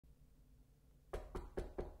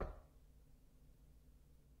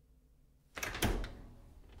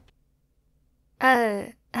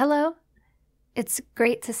Hello? It's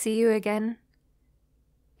great to see you again.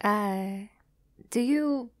 Do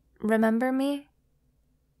you remember me?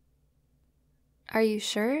 Are you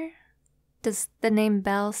sure? Does the name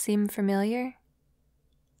Belle seem familiar?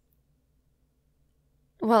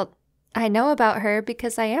 Well, I know about her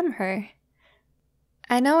because I am her.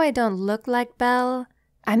 I know I don't look like Belle.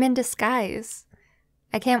 I'm in disguise.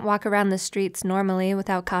 I can't walk around the streets normally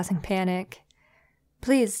without causing panic.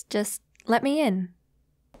 Please, just let me in.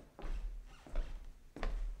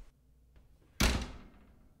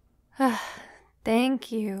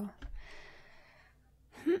 Thank you.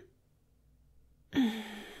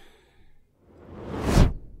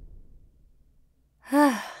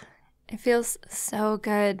 It feels so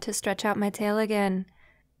good to stretch out my tail again.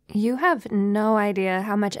 You have no idea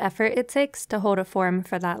how much effort it takes to hold a form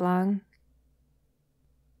for that long.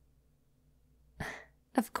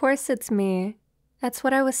 Of course it's me. That's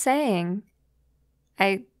what I was saying.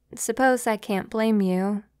 I suppose I can't blame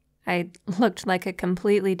you. I looked like a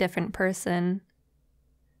completely different person.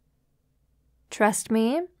 Trust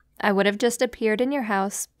me, I would have just appeared in your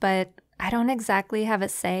house, but I don't exactly have a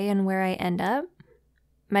say in where I end up.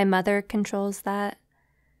 My mother controls that.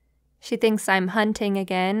 She thinks I'm hunting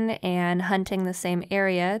again, and hunting the same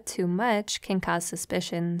area too much can cause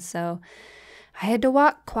suspicion, so I had to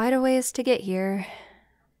walk quite a ways to get here.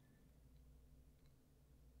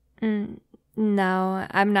 No,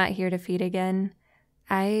 I'm not here to feed again.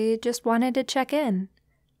 I just wanted to check in.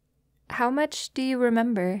 How much do you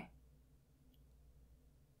remember?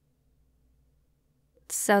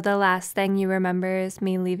 So the last thing you remember is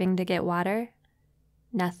me leaving to get water?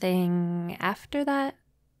 Nothing after that?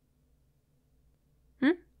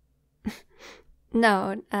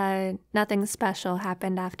 No, nothing special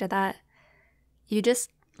happened after that. You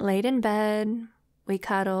just laid in bed, we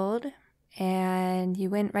cuddled, and you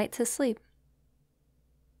went right to sleep.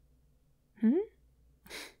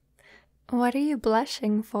 What are you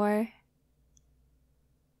blushing for?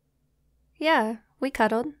 Yeah, we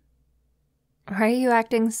cuddled. Why are you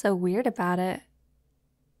acting so weird about it?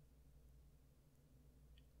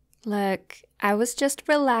 Look, I was just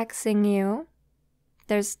relaxing you.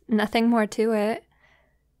 There's nothing more to it.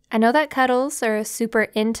 I know that cuddles are a super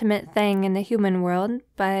intimate thing in the human world,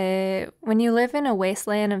 but when you live in a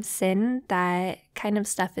wasteland of sin, that kind of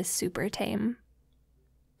stuff is super tame.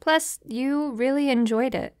 Plus, you really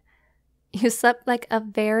enjoyed it. You slept like a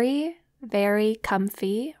very, very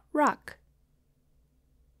comfy rock.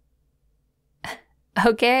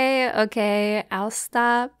 Okay, I'll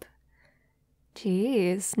stop.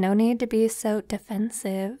 Jeez, no need to be so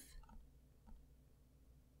defensive.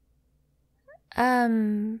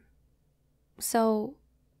 So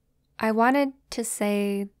I wanted to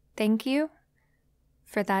say thank you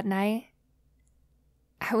for that night.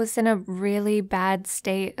 I was in a really bad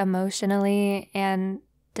state emotionally, and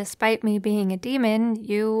despite me being a demon,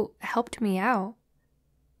 you helped me out.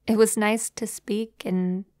 It was nice to speak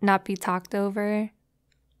and not be talked over.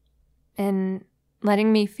 And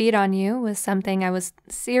letting me feed on you was something I was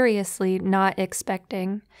seriously not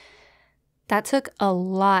expecting. That took a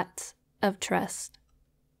lot of trust.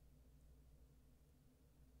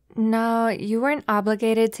 No, you weren't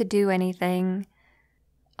obligated to do anything.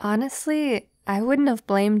 Honestly, I wouldn't have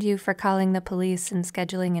blamed you for calling the police and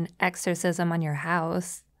scheduling an exorcism on your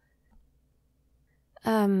house.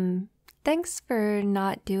 Thanks for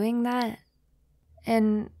not doing that.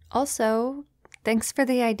 And also, thanks for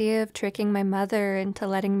the idea of tricking my mother into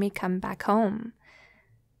letting me come back home.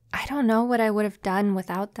 I don't know what I would have done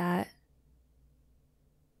without that.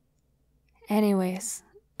 Anyways,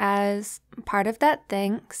 as part of that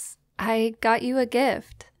thanks, I got you a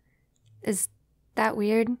gift. Is that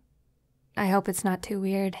weird? I hope it's not too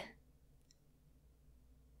weird.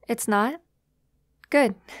 It's not?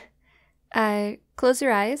 Good. Close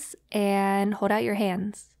your eyes and hold out your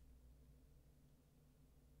hands.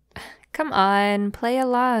 Come on, play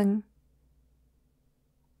along.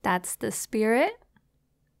 That's the spirit.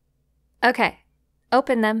 Okay,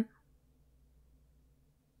 open them.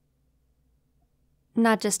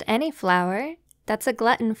 Not just any flower, that's a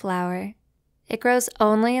glutton flower. It grows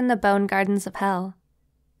only in the bone gardens of hell.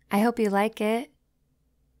 I hope you like it.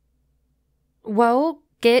 Whoa,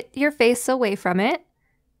 get your face away from it.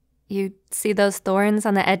 You see those thorns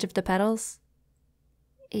on the edge of the petals?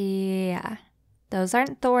 Yeah, those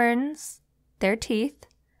aren't thorns, they're teeth.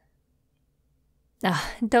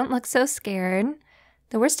 Don't look so scared.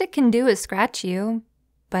 The worst it can do is scratch you,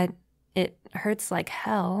 but it hurts like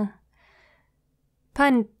hell.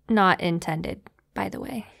 Pun not intended, by the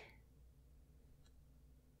way.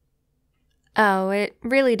 Oh, it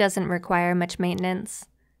really doesn't require much maintenance.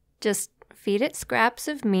 Just feed it scraps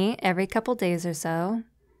of meat every couple days or so.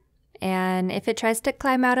 And if it tries to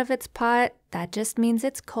climb out of its pot, that just means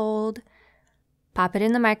it's cold. Pop it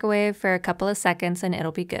in the microwave for a couple of seconds and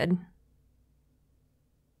it'll be good.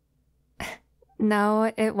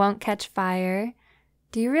 No, it won't catch fire.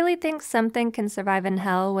 Do you really think something can survive in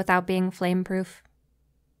hell without being flame-proof?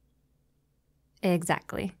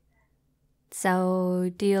 Exactly.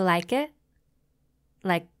 So, do you like it?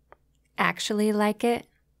 Like, actually like it?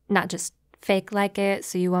 Not just fake like it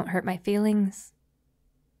so you won't hurt my feelings?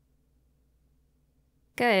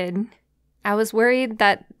 Good. I was worried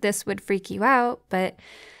that this would freak you out, but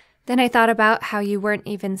then I thought about how you weren't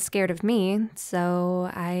even scared of me, so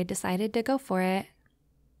I decided to go for it.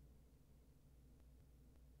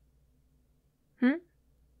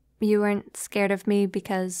 You weren't scared of me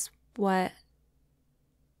because what?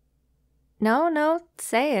 No,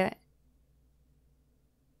 say it.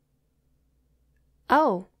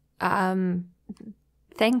 Oh,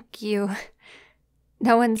 thank you.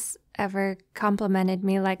 No one's ever complimented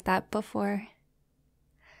me like that before.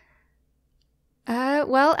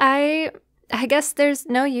 Well, I guess there's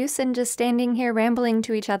no use in just standing here rambling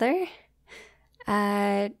to each other.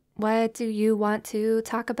 What do you want to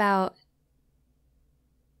talk about?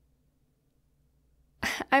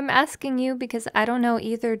 I'm asking you because I don't know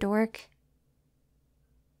either, dork.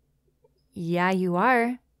 Yeah, you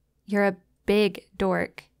are. You're a big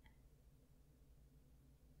dork.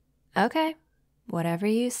 Okay, whatever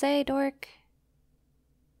you say, dork.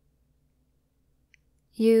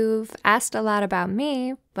 You've asked a lot about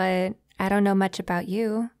me, but I don't know much about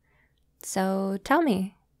you. So tell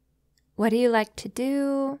me, what do you like to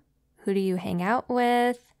do? Who do you hang out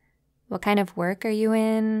with? What kind of work are you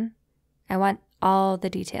in? I want all the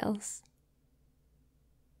details.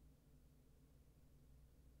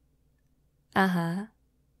 Uh-huh.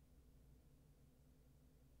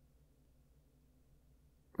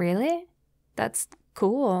 Really? That's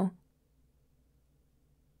cool.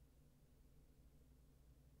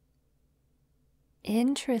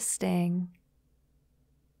 Interesting.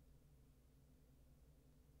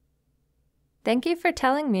 Thank you for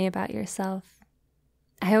telling me about yourself.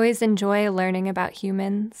 I always enjoy learning about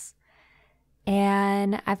humans.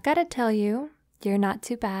 And I've got to tell you, you're not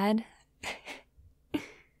too bad.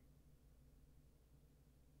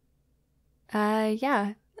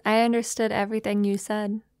 Yeah, I understood everything you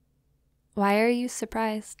said. Why are you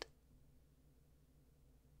surprised?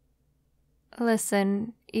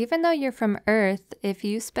 Listen, even though you're from Earth, if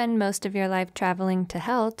you spend most of your life traveling to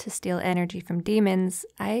hell to steal energy from demons,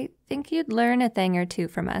 I think you'd learn a thing or two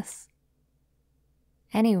from us.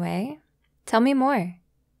 Anyway, tell me more.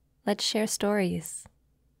 Let's share stories.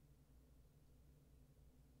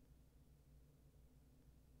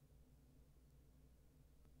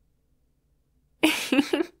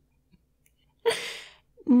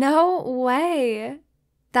 No way.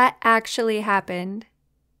 That actually happened.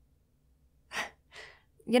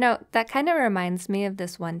 You know, that kind of reminds me of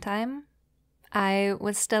this one time. I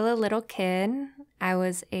was still a little kid. I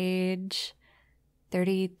was age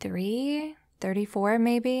 33, 34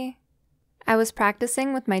 maybe. I was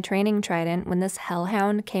practicing with my training trident when this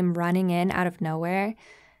hellhound came running in out of nowhere.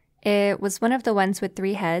 It was one of the ones with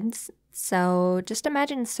 3 heads, so just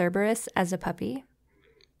imagine Cerberus as a puppy.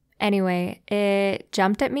 Anyway, it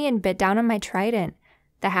jumped at me and bit down on my trident.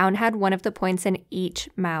 The hound had one of the points in each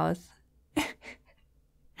mouth.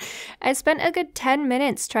 I spent a good 10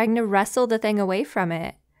 minutes trying to wrestle the thing away from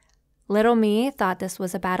it. Little me thought this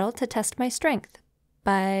was a battle to test my strength,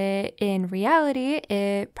 but in reality,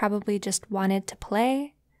 it probably just wanted to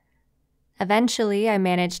play. Eventually, I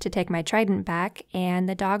managed to take my trident back, and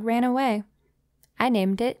the dog ran away. I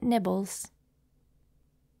named it Nibbles.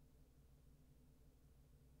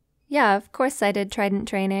 Yeah, of course I did trident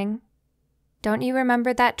training. Don't you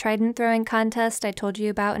remember that trident throwing contest I told you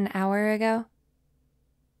about an hour ago?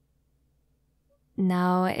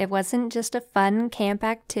 No, it wasn't just a fun camp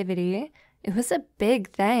activity. It was a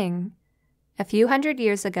big thing. A few hundred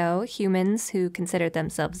years ago, humans who considered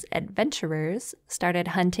themselves adventurers started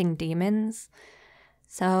hunting demons.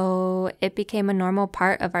 So it became a normal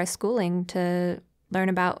part of our schooling to learn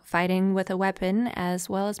about fighting with a weapon as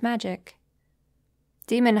well as magic.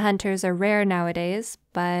 Demon hunters are rare nowadays,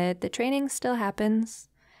 but the training still happens.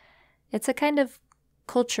 It's a kind of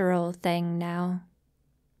cultural thing now.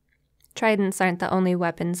 Tridents aren't the only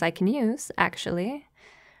weapons I can use, actually.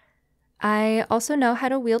 I also know how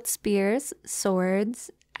to wield spears,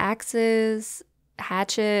 swords, axes,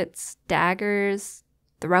 hatchets, daggers,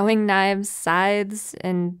 throwing knives, scythes,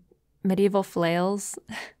 and medieval flails.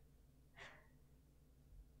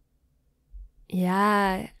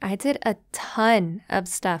 Yeah, I did a ton of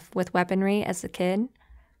stuff with weaponry as a kid.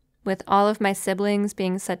 With all of my siblings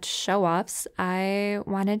being such show offs, I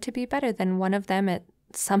wanted to be better than one of them at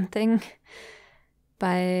something.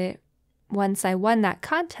 But once I won that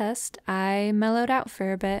contest, I mellowed out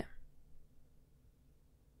for a bit.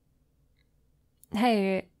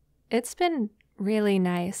 Hey, it's been really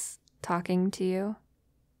nice talking to you.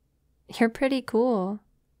 You're pretty cool.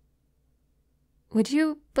 Would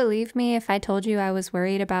you believe me if I told you I was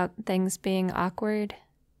worried about things being awkward?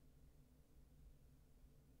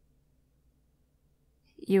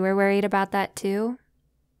 You were worried about that too?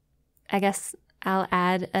 I guess I'll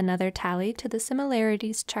add another tally to the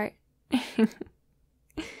similarities chart.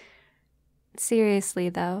 Seriously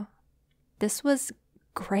though, this was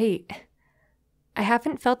great. I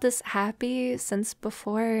haven't felt this happy since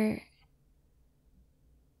before.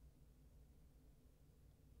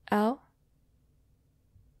 Oh?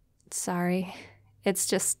 Sorry. It's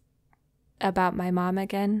just about my mom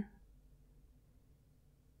again.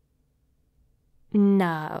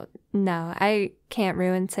 No, I can't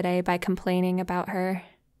ruin today by complaining about her.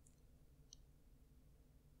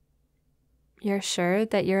 You're sure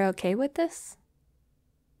that you're okay with this?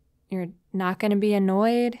 You're not going to be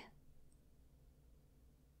annoyed?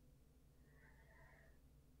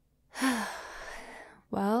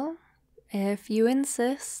 Well, if you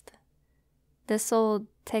insist, this'll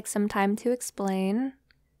take some time to explain.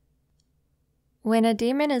 When a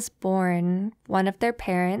demon is born, one of their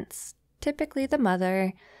parents, typically the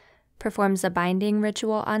mother, performs a binding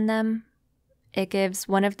ritual on them. It gives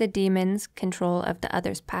one of the demons control of the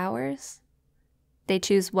other's powers. They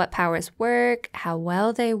choose what powers work, how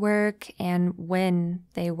well they work, and when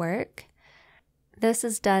they work. This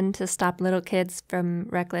is done to stop little kids from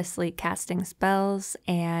recklessly casting spells,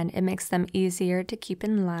 and it makes them easier to keep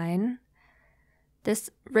in line.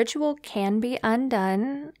 This ritual can be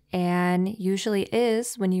undone, and usually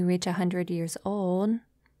is when you reach 100 years old.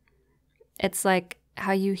 It's like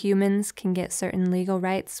how you humans can get certain legal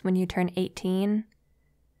rights when you turn 18.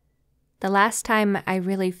 The last time I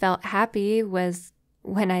really felt happy was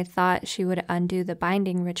when I thought she would undo the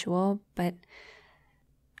binding ritual, but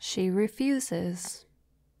she refuses.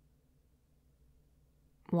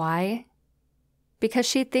 Why? Because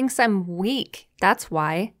she thinks I'm weak, that's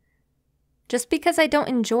why. Just because I don't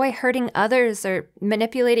enjoy hurting others or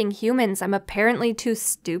manipulating humans, I'm apparently too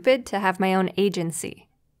stupid to have my own agency.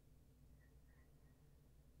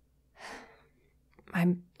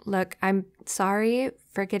 I'm sorry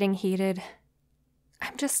for getting heated.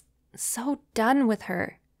 I'm just so done with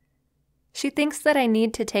her. She thinks that I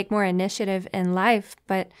need to take more initiative in life,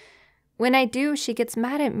 but when I do, she gets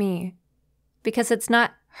mad at me because it's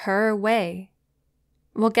not her way.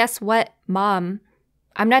 Well, guess what, Mom?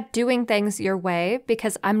 I'm not doing things your way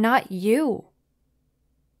because I'm not you.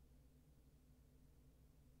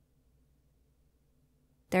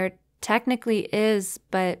 There technically is,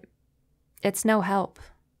 but it's no help.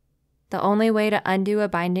 The only way to undo a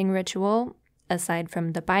binding ritual, aside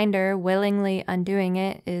from the binder willingly undoing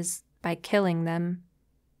it, is by killing them.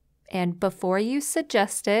 And before you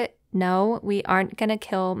suggest it, no, we aren't going to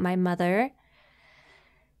kill my mother.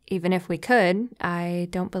 Even if we could, I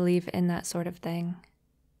don't believe in that sort of thing.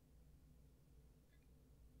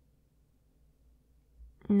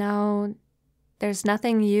 No, there's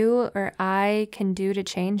nothing you or I can do to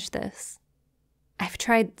change this. I've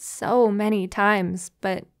tried so many times,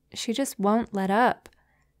 but she just won't let up.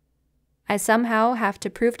 I somehow have to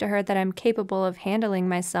prove to her that I'm capable of handling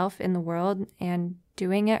myself in the world and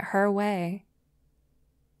doing it her way.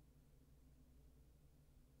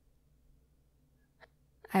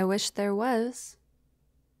 I wish there was.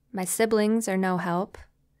 My siblings are no help.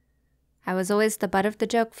 I was always the butt of the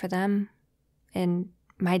joke for them. And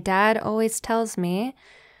my dad always tells me,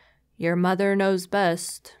 "Your mother knows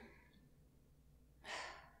best."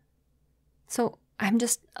 So I'm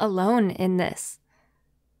just alone in this.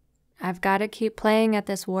 I've got to keep playing at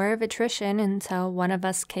this war of attrition until one of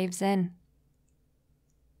us caves in.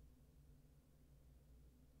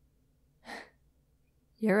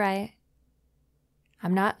 You're right.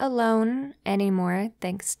 I'm not alone anymore,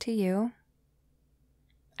 thanks to you.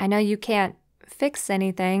 I know you can't fix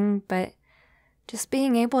anything, but just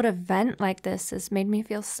being able to vent like this has made me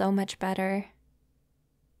feel so much better.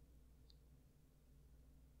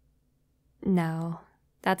 No,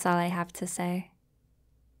 that's all I have to say.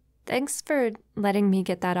 Thanks for letting me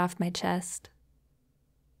get that off my chest.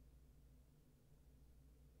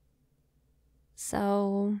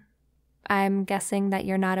 So, I'm guessing that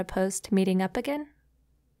you're not opposed to meeting up again?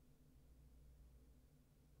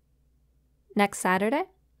 Next Saturday?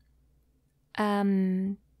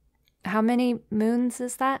 How many moons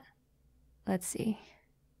is that? Let's see.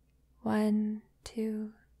 1,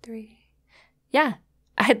 2, 3. Yeah,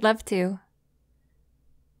 I'd love to.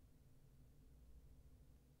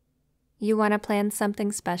 You want to plan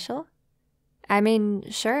something special? I mean,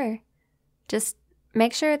 sure. Just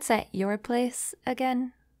make sure it's at your place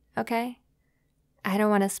again, okay? I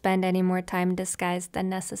don't want to spend any more time disguised than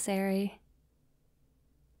necessary.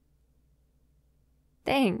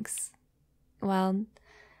 Thanks. Well,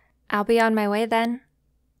 I'll be on my way then.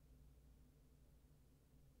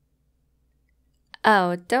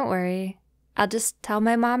 Oh, don't worry. I'll just tell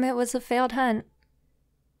my mom it was a failed hunt.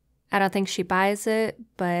 I don't think she buys it,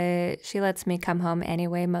 but she lets me come home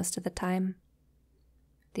anyway most of the time.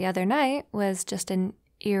 The other night was just an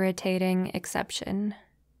irritating exception.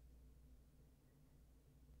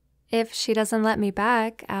 If she doesn't let me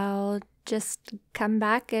back, I'll just come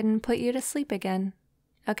back and put you to sleep again,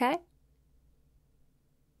 okay?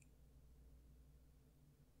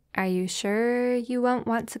 Are you sure you won't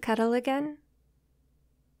want to cuddle again?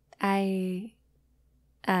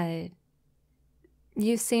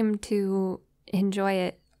 You seemed to enjoy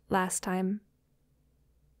it last time.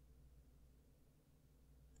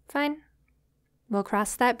 Fine. We'll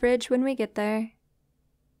cross that bridge when we get there.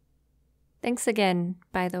 Thanks again,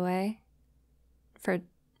 by the way, for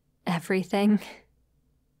everything.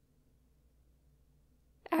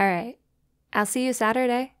 All right. I'll see you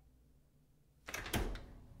Saturday.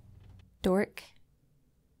 Dork.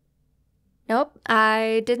 Nope,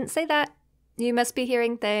 I didn't say that. You must be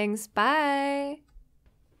hearing things. Bye.